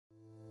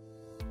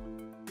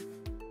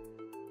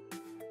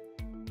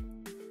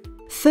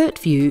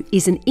FERTview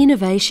is an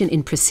innovation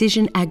in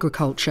precision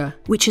agriculture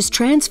which has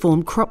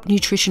transformed crop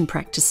nutrition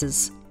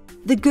practices.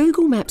 The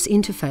Google Maps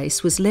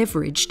interface was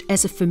leveraged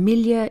as a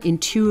familiar,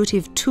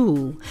 intuitive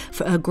tool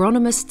for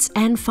agronomists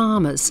and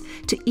farmers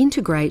to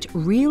integrate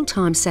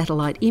real-time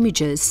satellite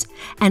images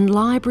and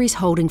libraries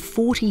holding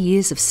 40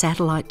 years of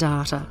satellite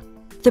data.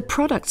 The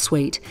product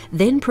suite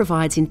then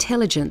provides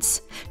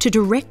intelligence to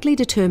directly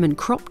determine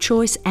crop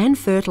choice and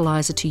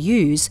fertiliser to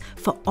use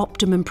for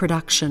optimum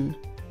production.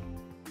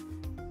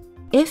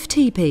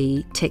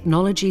 FTP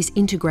Technologies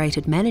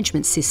Integrated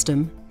Management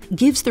System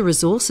gives the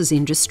resources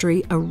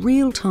industry a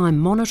real-time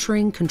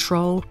monitoring,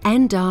 control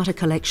and data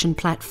collection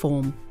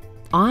platform.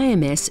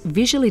 IMS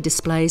visually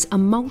displays a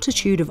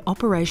multitude of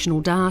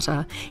operational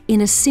data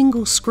in a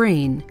single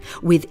screen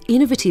with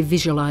innovative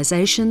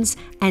visualisations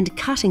and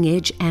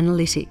cutting-edge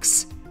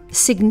analytics.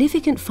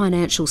 Significant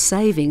financial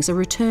savings are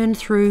returned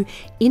through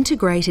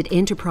integrated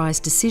enterprise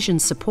decision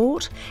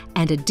support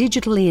and a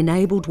digitally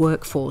enabled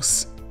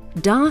workforce.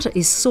 Data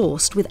is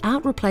sourced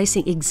without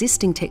replacing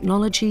existing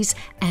technologies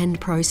and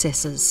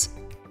processes.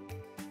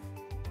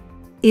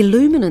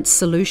 Illuminance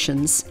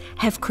solutions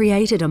have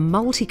created a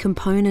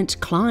multi-component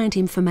client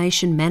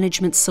information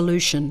management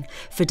solution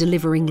for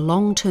delivering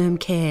long-term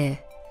care.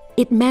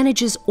 It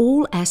manages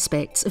all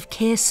aspects of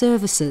care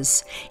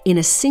services in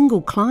a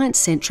single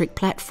client-centric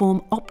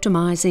platform,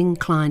 optimising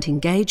client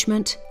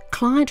engagement,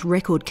 client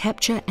record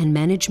capture and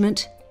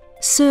management,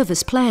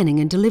 service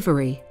planning and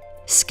delivery,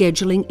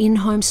 scheduling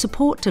in-home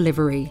support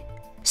delivery,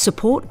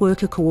 support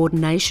worker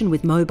coordination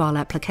with mobile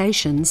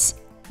applications,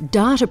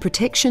 data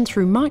protection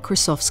through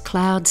Microsoft's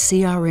cloud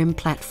CRM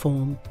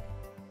platform.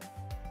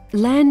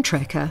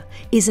 LandTracker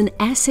is an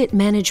asset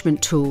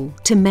management tool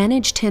to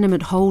manage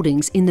tenement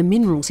holdings in the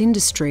minerals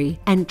industry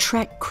and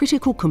track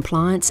critical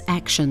compliance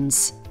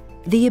actions.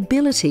 The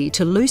ability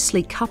to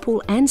loosely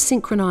couple and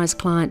synchronise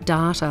client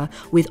data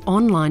with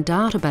online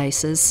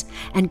databases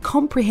and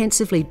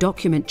comprehensively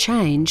document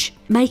change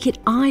make it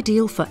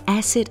ideal for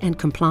asset and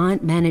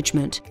compliant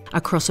management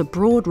across a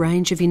broad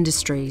range of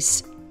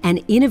industries. An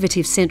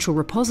innovative central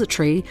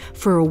repository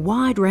for a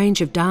wide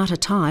range of data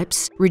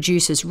types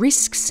reduces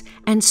risks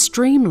and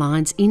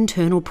streamlines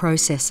internal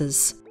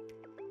processes.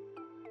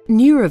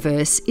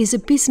 Neuroverse is a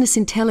business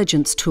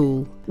intelligence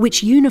tool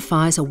which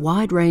unifies a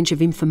wide range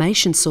of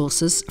information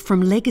sources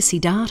from legacy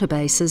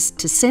databases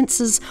to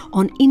sensors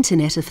on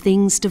Internet of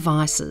Things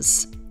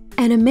devices.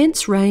 An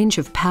immense range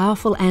of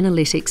powerful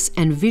analytics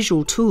and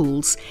visual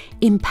tools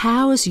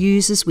empowers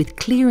users with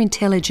clear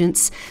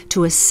intelligence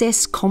to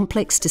assess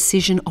complex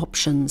decision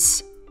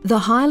options. The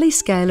highly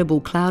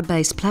scalable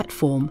cloud-based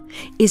platform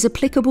is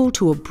applicable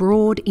to a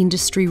broad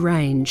industry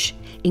range,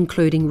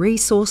 including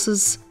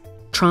resources,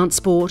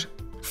 transport,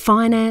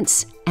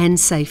 finance and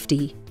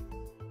safety.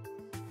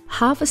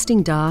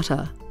 Harvesting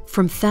data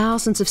from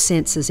thousands of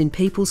sensors in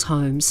people's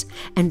homes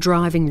and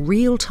driving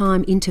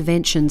real-time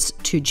interventions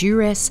to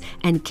duress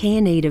and care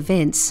need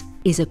events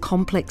is a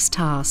complex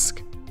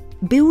task.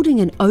 Building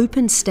an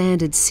open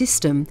standard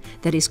system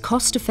that is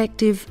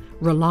cost-effective,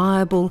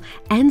 reliable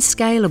and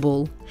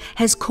scalable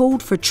has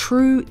called for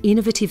true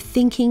innovative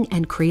thinking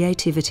and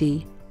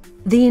creativity.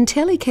 The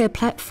Intelicare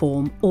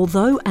platform,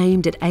 although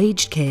aimed at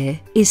aged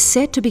care, is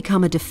set to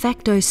become a de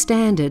facto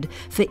standard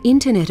for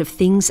Internet of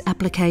Things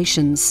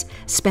applications,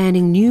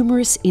 spanning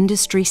numerous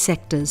industry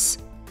sectors.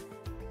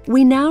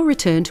 We now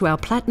return to our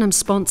platinum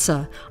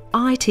sponsor,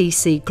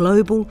 ITC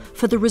Global,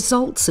 for the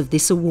results of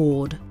this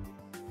award.